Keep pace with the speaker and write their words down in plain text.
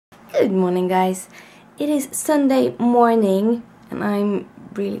Good morning, guys. It is Sunday morning and I'm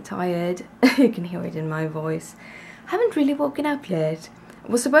really tired. You can hear it in my voice. I haven't really woken up yet. I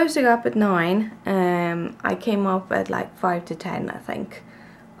was supposed to go up at 9. I came up at like 5 to 10, I think.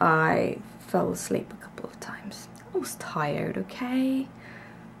 I fell asleep a couple of times. I was tired, okay?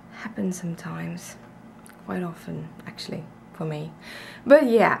 Happens sometimes. Quite often, actually, for me. But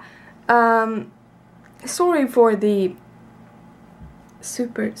yeah, sorry for the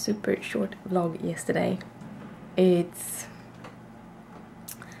super short vlog yesterday. It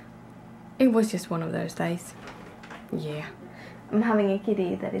was just one of those days. Yeah, I'm having a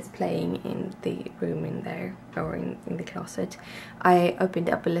kitty that is playing in the room in there, or in the closet. I opened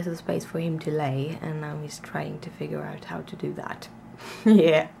up a little space for him to lay and now he's trying to figure out how to do that.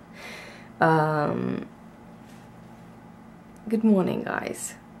 Yeah. Good morning,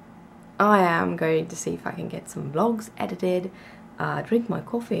 guys. I am going to see if I can get some vlogs edited, drink my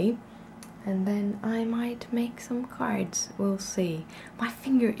coffee, and then I might make some cards. We'll see. My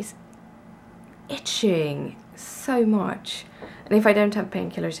finger is itching so much, and if I don't have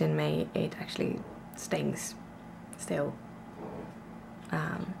painkillers in me, it actually stings still.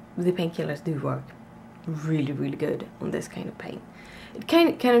 The painkillers do work really good on this kind of pain. It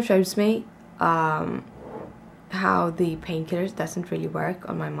kind of shows me how the painkillers doesn't really work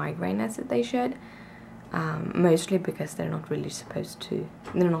on my migraine as they should. Mostly because they're not really supposed to,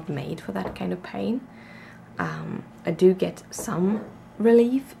 they're not made for that kind of pain. I do get some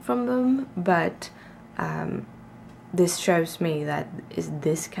relief from them, but this shows me that it's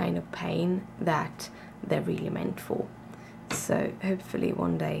this kind of pain that they're really meant for. So hopefully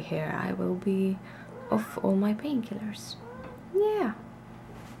one day here I will be off all my painkillers. Yeah.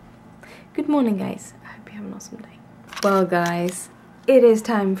 Good morning, guys. I hope you have an awesome day. Well, guys, it is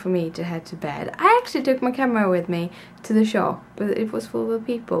time for me to head to bed. I actually took my camera with me to the shop, but it was full of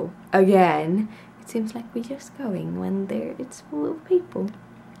people. Again, it seems like we're just going when it's full of people.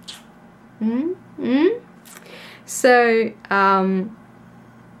 So,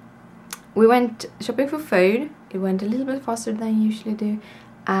 we went shopping for food. It went a little bit faster than I usually do,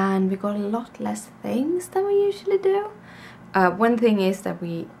 and we got a lot less things than we usually do. One thing is that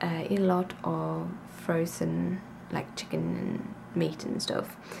we eat a lot of frozen, like chicken and meat and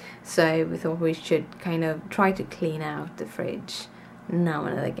stuff, so we thought we should kind of try to clean out the fridge now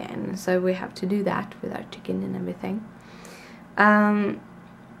and again, so we have to do that with our chicken and everything.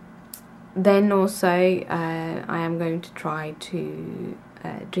 Then also I am going to try to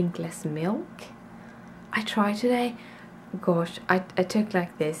drink less milk. I tried today. Gosh, I took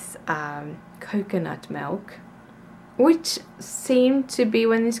like this coconut milk, which seemed to be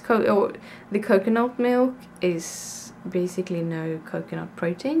when this the coconut milk is basically no coconut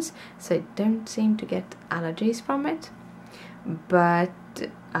proteins, so I don't seem to get allergies from it. But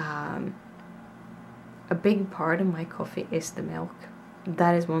a big part of my coffee is the milk.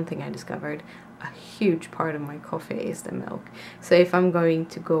 That is one thing I discovered. A huge part of my coffee is the milk. So if I'm going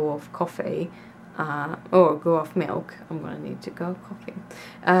to go off coffee or go off milk, I'm gonna need to go coffee.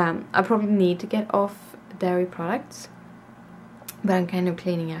 I probably need to get off dairy products, but I'm kind of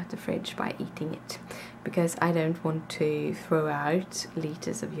cleaning out the fridge by eating it, because I don't want to throw out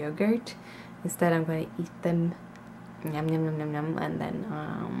liters of yogurt. Instead, I'm going to eat them, yum yum yum yum yum, and then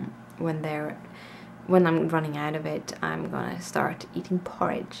when I'm running out of it, I'm gonna start eating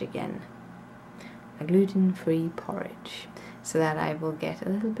porridge again, a gluten-free porridge, so that I will get a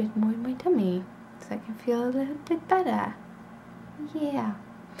little bit more in my tummy, so I can feel a little bit better. Yeah.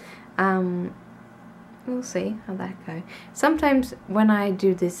 We'll see how that goes. Sometimes when I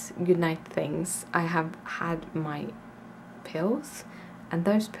do this goodnight things, I have had my pills, and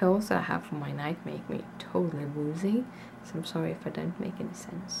those pills that I have for my night make me totally woozy, so I'm sorry if I don't make any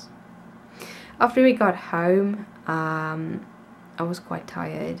sense. After we got home, I was quite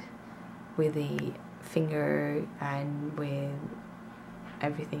tired with the finger and with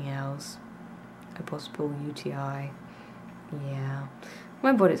everything else, a possible UTI. Yeah,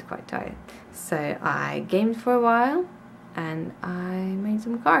 my body's quite tired, so I gamed for a while and I made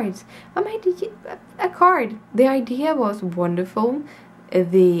some cards. I made a card. The idea was wonderful,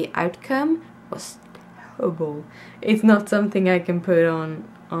 the outcome was terrible. It's not something I can put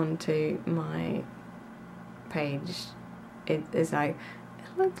onto my page. It is like,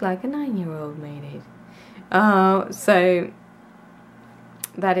 it looks like a 9-year-old made it. So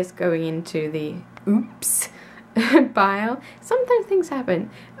that is going into the oops pile. Sometimes things happen.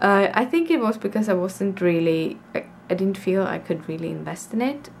 I think it was because I wasn't really, I didn't feel I could really invest in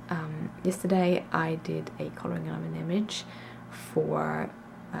it. Yesterday I did a coloring of an image for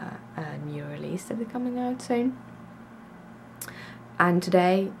a new release that is coming out soon. And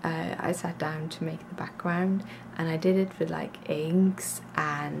today I sat down to make the background, and I did it with like inks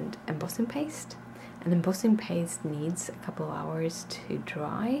and embossing paste. And embossing paste needs a couple of hours to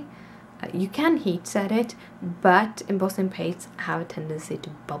dry. You can heat set it, but embossing paste have a tendency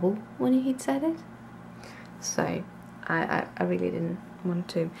to bubble when you heat set it. So I really didn't want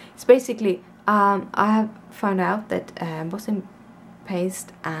to. It's basically, I have found out that embossing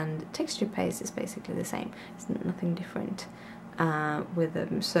paste and texture paste is basically the same. It's nothing different with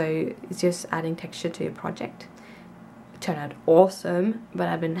them. So it's just adding texture to your project. It turned out awesome, but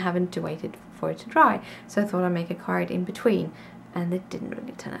I've been having to wait for it to dry. So I thought I'd make a card in between, and it didn't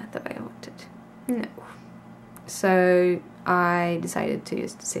really turn out the way I wanted. No. So I decided to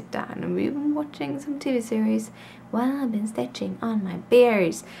just sit down, and we've been watching some TV series while I've been stitching on my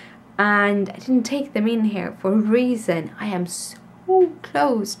bears. And I didn't take them in here for a reason. I am so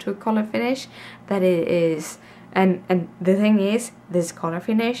close to a color finish that it is, and the thing is, this color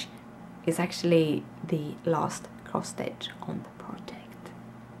finish is actually the last cross stitch on the project.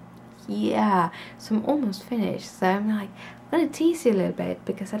 Yeah, so I'm almost finished. So I'm like, I'm gonna tease you a little bit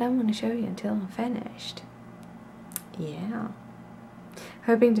because I don't want to show you until I'm finished. Yeah,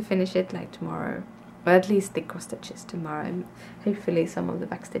 hoping to finish it like tomorrow, or at least the cross stitches tomorrow, and hopefully some of the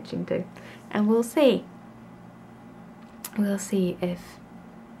back stitching too. And we'll see. We'll see if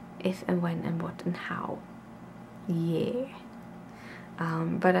and when and what and how. Yeah.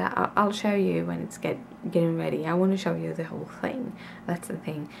 But I'll show you when it's getting ready. I want to show you the whole thing. That's the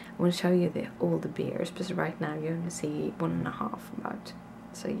thing. I want to show you all the beers, because right now you're going to see 1.5 about.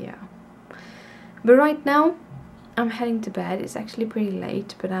 So yeah. But right now I'm heading to bed. It's actually pretty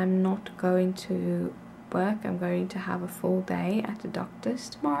late, but I'm not going to work. I'm going to have a full day at the doctor's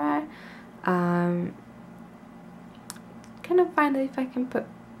tomorrow. Kind of find out if I can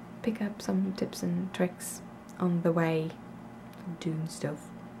pick up some tips and tricks on the way doing stuff.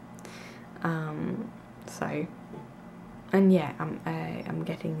 So, and yeah, I'm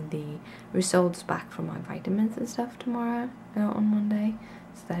getting the results back from my vitamins and stuff tomorrow, on Monday,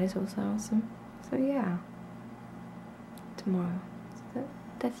 so that is also awesome. So yeah, tomorrow, so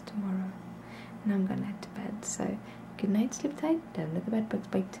that's tomorrow, and I'm gonna head to bed. So good night, sleep tight, don't let the bed bugs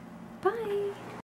bite. Bye.